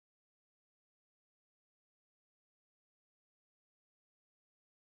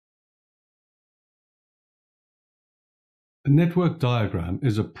A network diagram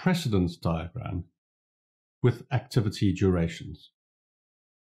is a precedence diagram with activity durations.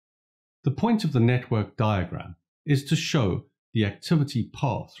 The point of the network diagram is to show the activity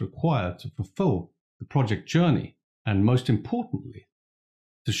path required to fulfill the project journey, and most importantly,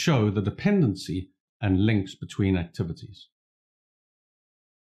 to show the dependency and links between activities.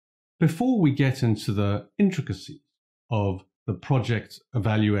 Before we get into the intricacies of the project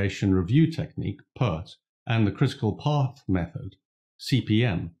evaluation review technique, PERT, and the critical path method,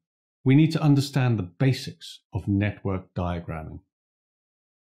 CPM, we need to understand the basics of network diagramming.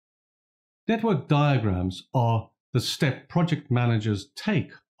 Network diagrams are the step project managers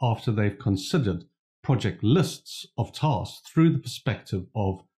take after they've considered project lists of tasks through the perspective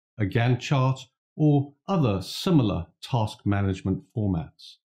of a Gantt chart or other similar task management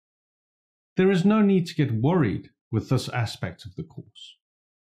formats. There is no need to get worried with this aspect of the course.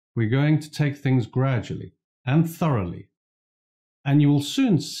 We're going to take things gradually and thoroughly, and you will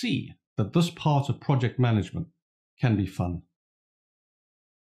soon see that this part of project management can be fun.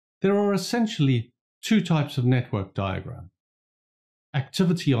 There are essentially two types of network diagram: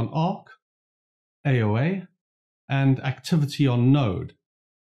 activity on arc, AOA, and activity on node,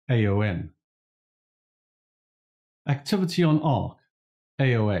 AON. Activity on arc,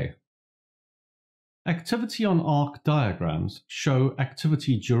 AOA. Activity on arc diagrams show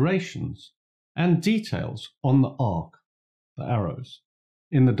activity durations and details on the arc, the arrows,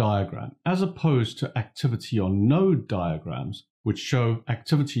 in the diagram, as opposed to activity on node diagrams, which show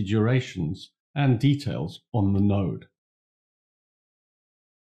activity durations and details on the node.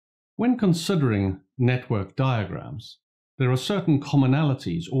 When considering network diagrams, there are certain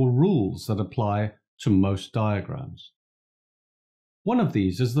commonalities or rules that apply to most diagrams. One of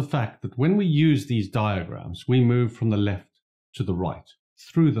these is the fact that when we use these diagrams, we move from the left to the right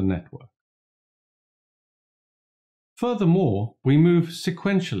through the network. Furthermore, we move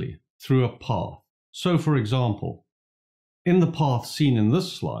sequentially through a path. So, for example, in the path seen in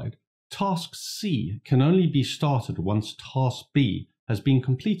this slide, task C can only be started once task B has been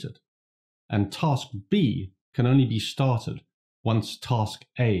completed, and task B can only be started once task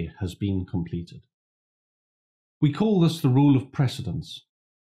A has been completed. We call this the rule of precedence.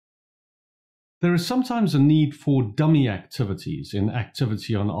 There is sometimes a need for dummy activities in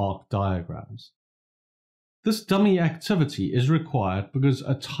activity on arc diagrams. This dummy activity is required because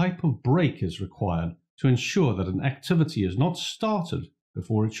a type of break is required to ensure that an activity is not started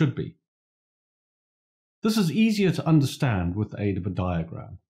before it should be. This is easier to understand with the aid of a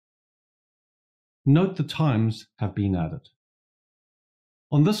diagram. Note the times have been added.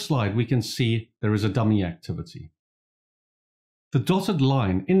 On this slide, we can see there is a dummy activity. The dotted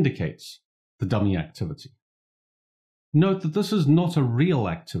line indicates the dummy activity. Note that this is not a real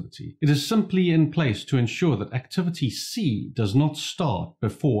activity. It is simply in place to ensure that activity C does not start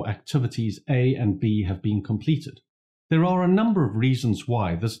before activities A and B have been completed. There are a number of reasons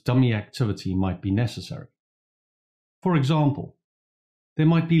why this dummy activity might be necessary. For example, there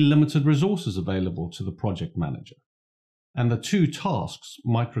might be limited resources available to the project manager, and the two tasks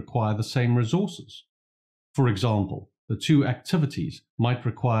might require the same resources. For example, the two activities might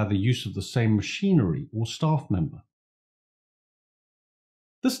require the use of the same machinery or staff member.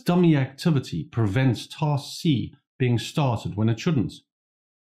 This dummy activity prevents task C being started when it shouldn't.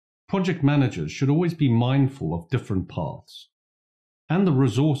 Project managers should always be mindful of different paths and the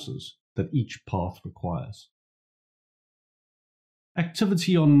resources that each path requires.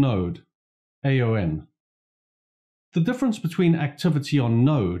 Activity on node, AON. The difference between activity on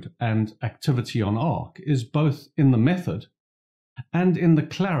node and activity on arc is both in the method and in the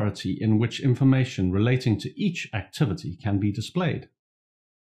clarity in which information relating to each activity can be displayed.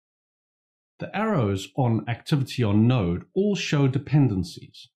 The arrows on activity on node all show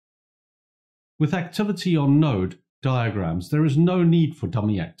dependencies. With activity on node diagrams, there is no need for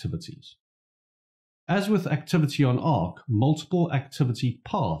dummy activities. As with activity on arc, multiple activity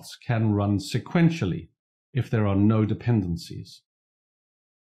paths can run sequentially if there are no dependencies.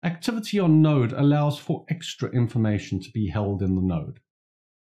 Activity on node allows for extra information to be held in the node.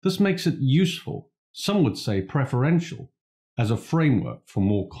 This makes it useful, some would say preferential, as a framework for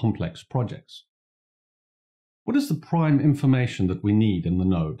more complex projects. What is the prime information that we need in the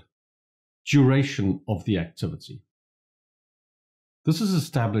node? Duration of the activity. This is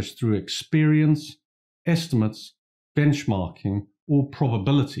established through experience, estimates, benchmarking, or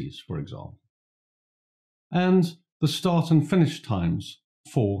probabilities, for example, and the start and finish times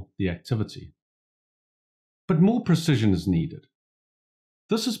for the activity. But more precision is needed.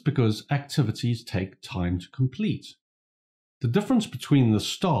 This is because activities take time to complete. The difference between the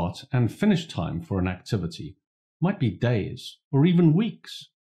start and finish time for an activity might be days or even weeks.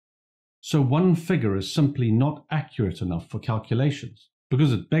 So one figure is simply not accurate enough for calculations,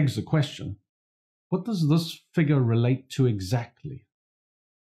 because it begs the question, what does this figure relate to exactly?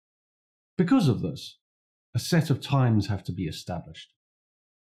 Because of this, a set of times have to be established,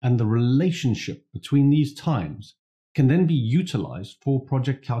 and the relationship between these times can then be utilized for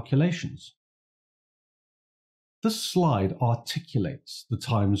project calculations. This slide articulates the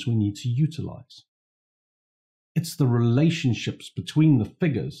times we need to utilize. It's the relationships between the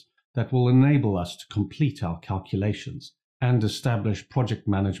figures that will enable us to complete our calculations and establish project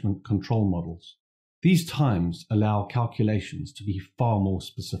management control models. These times allow calculations to be far more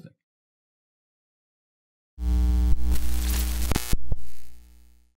specific.